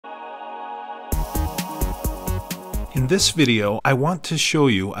In this video, I want to show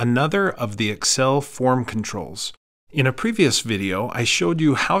you another of the Excel form controls. In a previous video, I showed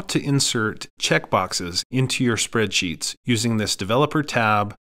you how to insert checkboxes into your spreadsheets using this Developer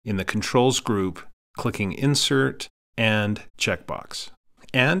tab in the Controls group, clicking Insert and Checkbox.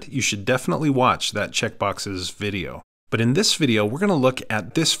 And you should definitely watch that checkboxes video. But in this video, we're going to look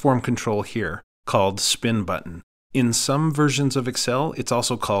at this form control here called Spin Button. In some versions of Excel, it's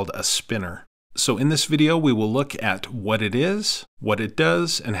also called a spinner. So in this video, we will look at what it is, what it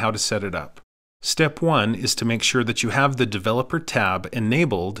does, and how to set it up. Step 1 is to make sure that you have the Developer tab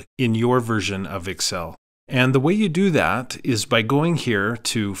enabled in your version of Excel. And the way you do that is by going here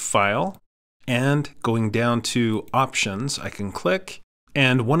to File and going down to Options. I can click,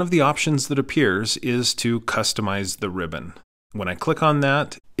 and one of the options that appears is to customize the ribbon. When I click on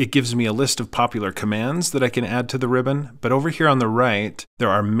that, it gives me a list of popular commands that I can add to the ribbon, but over here on the right, there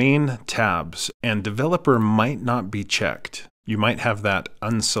are main tabs, and Developer might not be checked. You might have that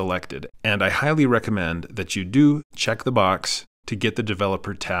unselected, and I highly recommend that you do check the box to get the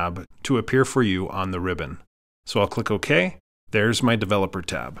Developer tab to appear for you on the ribbon. So I'll click OK. There's my Developer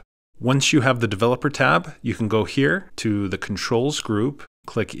tab. Once you have the Developer tab, you can go here to the Controls group,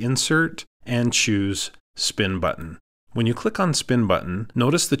 click Insert, and choose Spin Button. When you click on Spin Button,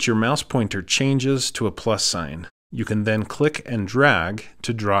 notice that your mouse pointer changes to a plus sign. You can then click and drag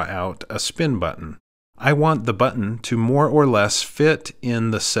to draw out a spin button. I want the button to more or less fit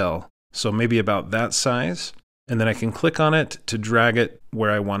in the cell, so maybe about that size, and then I can click on it to drag it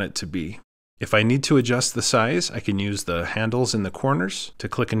where I want it to be. If I need to adjust the size, I can use the handles in the corners to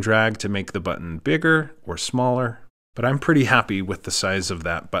click and drag to make the button bigger or smaller, but I'm pretty happy with the size of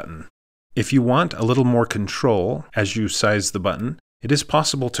that button. If you want a little more control as you size the button, it is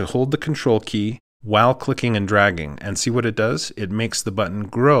possible to hold the Control key while clicking and dragging, and see what it does? It makes the button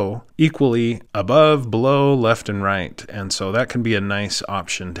grow equally above, below, left, and right, and so that can be a nice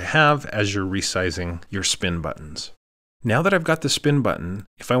option to have as you're resizing your spin buttons. Now that I've got the spin button,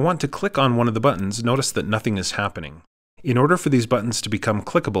 if I want to click on one of the buttons, notice that nothing is happening. In order for these buttons to become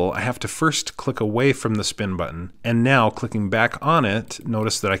clickable, I have to first click away from the spin button, and now clicking back on it,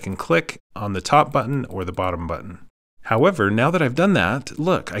 notice that I can click on the top button or the bottom button. However, now that I've done that,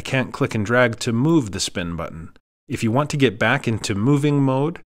 look, I can't click and drag to move the spin button. If you want to get back into moving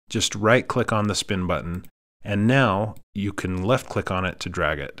mode, just right-click on the spin button, and now you can left-click on it to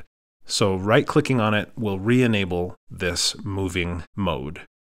drag it. So right-clicking on it will re-enable this moving mode.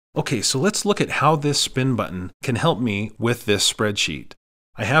 Okay, so let's look at how this spin button can help me with this spreadsheet.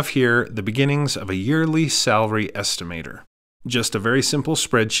 I have here the beginnings of a yearly salary estimator. Just a very simple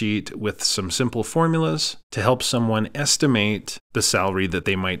spreadsheet with some simple formulas to help someone estimate the salary that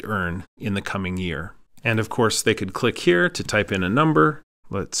they might earn in the coming year. And of course, they could click here to type in a number,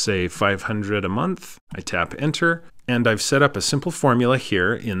 let's say 500 a month. I tap Enter, and I've set up a simple formula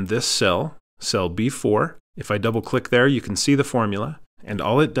here in this cell, cell B4. If I double click there, you can see the formula. And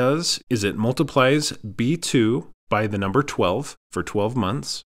all it does is it multiplies B2 by the number 12 for 12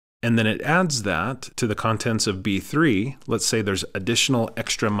 months, and then it adds that to the contents of B3. Let's say there's additional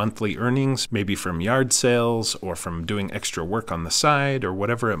extra monthly earnings, maybe from yard sales or from doing extra work on the side or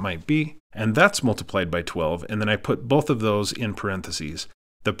whatever it might be, and that's multiplied by 12, and then I put both of those in parentheses.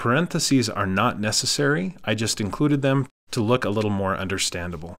 The parentheses are not necessary, I just included them to look a little more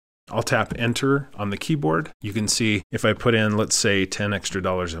understandable. I'll tap Enter on the keyboard. You can see if I put in, let's say, $10 extra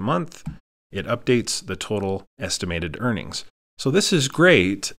a month, it updates the total estimated earnings. So this is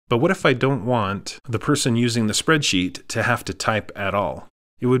great, but what if I don't want the person using the spreadsheet to have to type at all?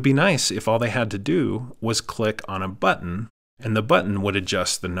 It would be nice if all they had to do was click on a button, and the button would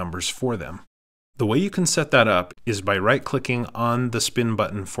adjust the numbers for them. The way you can set that up is by right-clicking on the spin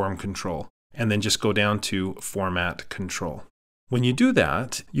button form control, and then just go down to Format Control. When you do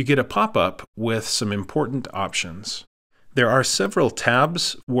that, you get a pop-up with some important options. There are several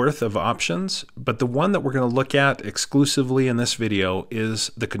tabs worth of options, but the one that we're going to look at exclusively in this video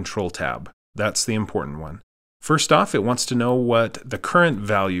is the Control tab. That's the important one. First off, it wants to know what the current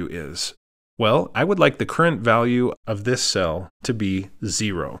value is. Well, I would like the current value of this cell to be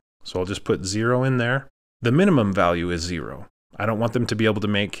 0. So I'll just put 0 in there. The minimum value is 0. I don't want them to be able to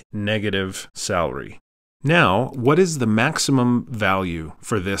make negative salary. Now, what is the maximum value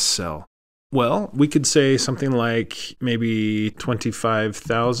for this cell? Well, we could say something like maybe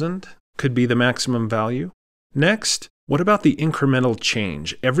 25,000 could be the maximum value. Next, what about the incremental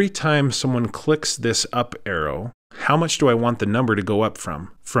change? Every time someone clicks this up arrow, how much do I want the number to go up from?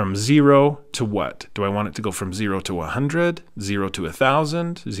 From 0 to what? Do I want it to go from 0 to 100, 0 to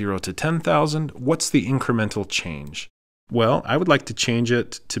 1,000, 0 to 10,000? What's the incremental change? Well, I would like to change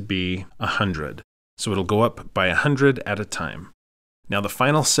it to be 100. So it'll go up by 100 at a time. Now the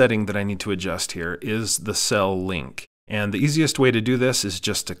final setting that I need to adjust here is the cell link. And the easiest way to do this is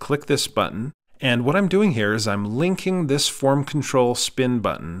just to click this button. And what I'm doing here is I'm linking this form control spin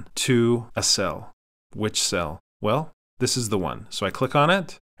button to a cell. Which cell? Well, this is the one. So I click on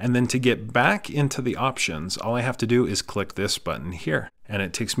it, and then to get back into the options, all I have to do is click this button here. And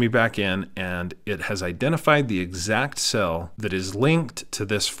it takes me back in, and it has identified the exact cell that is linked to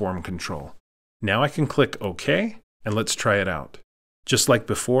this form control. Now I can click OK, and let's try it out. Just like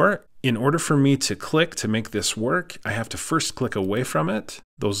before, in order for me to click to make this work, I have to first click away from it.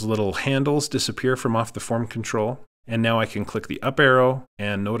 Those little handles disappear from off the form control. And now I can click the up arrow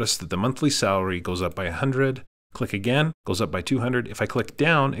and notice that the monthly salary goes up by 100. Click again, goes up by 200. If I click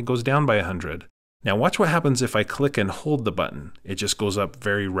down, it goes down by 100. Now watch what happens if I click and hold the button. It just goes up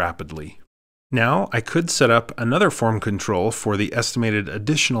very rapidly. Now I could set up another form control for the estimated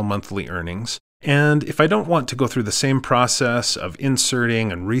additional monthly earnings. And if I don't want to go through the same process of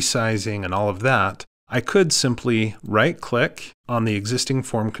inserting and resizing and all of that, I could simply right-click on the existing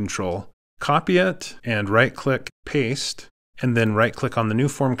form control, copy it, and right-click, paste, and then right-click on the new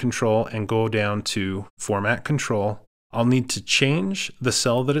form control and go down to Format Control. I'll need to change the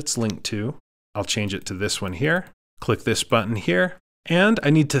cell that it's linked to. I'll change it to this one here. Click this button here. And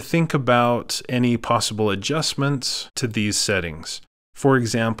I need to think about any possible adjustments to these settings. For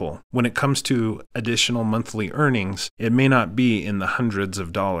example, when it comes to additional monthly earnings, it may not be in the hundreds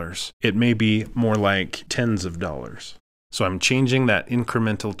of dollars. It may be more like tens of dollars. So I'm changing that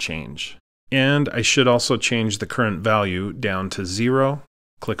incremental change. And I should also change the current value down to 0.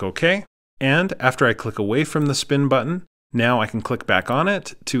 Click OK. And after I click away from the spin button, now I can click back on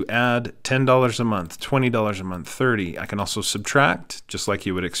it to add $10 a month, $20 a month, $30. I can also subtract, just like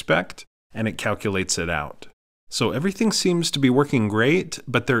you would expect, and it calculates it out. So everything seems to be working great,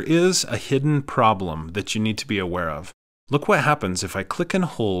 but there is a hidden problem that you need to be aware of. Look what happens if I click and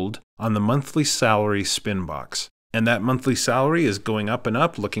hold on the monthly salary spin box. And that monthly salary is going up and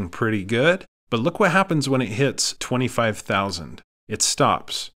up, looking pretty good. But look what happens when it hits $25,000. It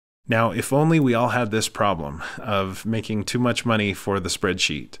stops. Now, if only we all had this problem of making too much money for the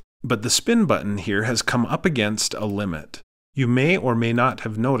spreadsheet. But the spin button here has come up against a limit. You may or may not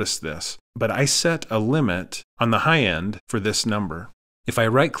have noticed this, but I set a limit on the high end for this number. If I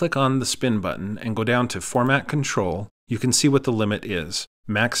right-click on the spin button and go down to Format Control, you can see what the limit is.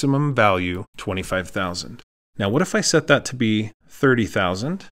 Maximum value, $25,000. Now what if I set that to be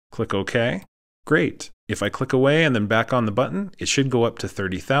 $30,000? Click OK. Great. If I click away and then back on the button, it should go up to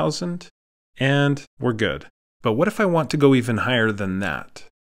 $30,000, and we're good. But what if I want to go even higher than that?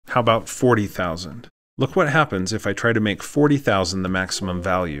 How about $40,000? Look what happens if I try to make $40,000 the maximum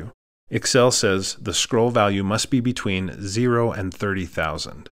value. Excel says the scroll value must be between 0 and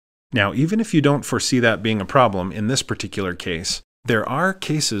 30,000. Now, even if you don't foresee that being a problem in this particular case, there are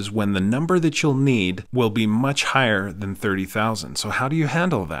cases when the number that you'll need will be much higher than 30,000. So how do you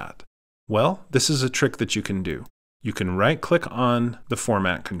handle that? Well, this is a trick that you can do. You can right-click on the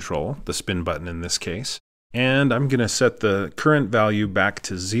Format Control, the spin button in this case, and I'm going to set the current value back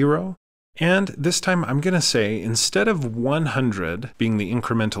to 0. And this time I'm going to say, instead of 100 being the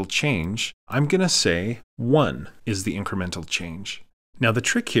incremental change, I'm going to say 1 is the incremental change. Now the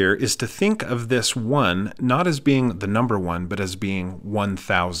trick here is to think of this 1 not as being the number 1, but as being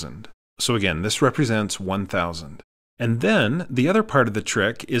 1,000. So again, this represents 1,000. And then the other part of the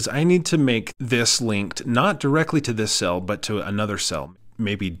trick is I need to make this linked not directly to this cell, but to another cell,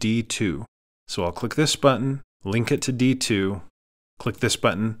 maybe D2. So I'll click this button, link it to D2, click this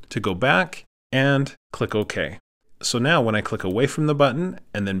button to go back, and click OK. So now when I click away from the button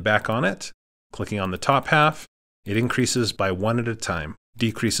and then back on it, clicking on the top half, it increases by 1 at a time,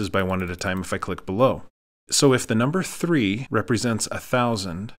 decreases by 1 at a time if I click below. So if the number 3 represents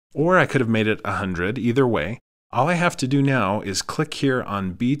 1,000, or I could have made it 100, either way, all I have to do now is click here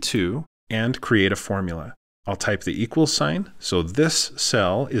on B2 and create a formula. I'll type the equal sign, so this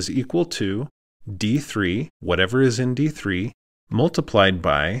cell is equal to D3, whatever is in D3, multiplied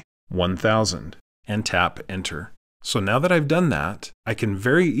by 1,000, and tap Enter. So now that I've done that, I can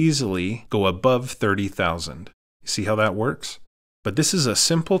very easily go above 30,000. See how that works? But this is a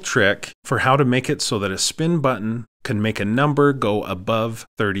simple trick for how to make it so that a spin button can make a number go above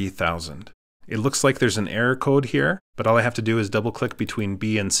 30,000. It looks like there's an error code here, but all I have to do is double click between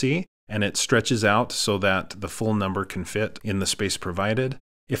B and C, and it stretches out so that the full number can fit in the space provided.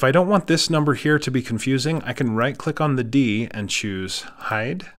 If I don't want this number here to be confusing, I can right click on the D and choose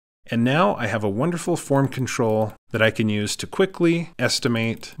Hide. And now I have a wonderful form control that I can use to quickly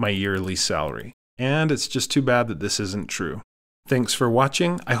estimate my yearly salary. And it's just too bad that this isn't true. Thanks for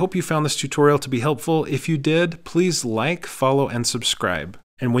watching. I hope you found this tutorial to be helpful. If you did, please like, follow, and subscribe.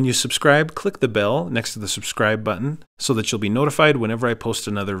 And when you subscribe, click the bell next to the subscribe button so that you'll be notified whenever I post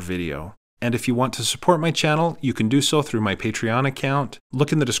another video. And if you want to support my channel, you can do so through my Patreon account.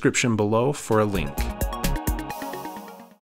 Look in the description below for a link.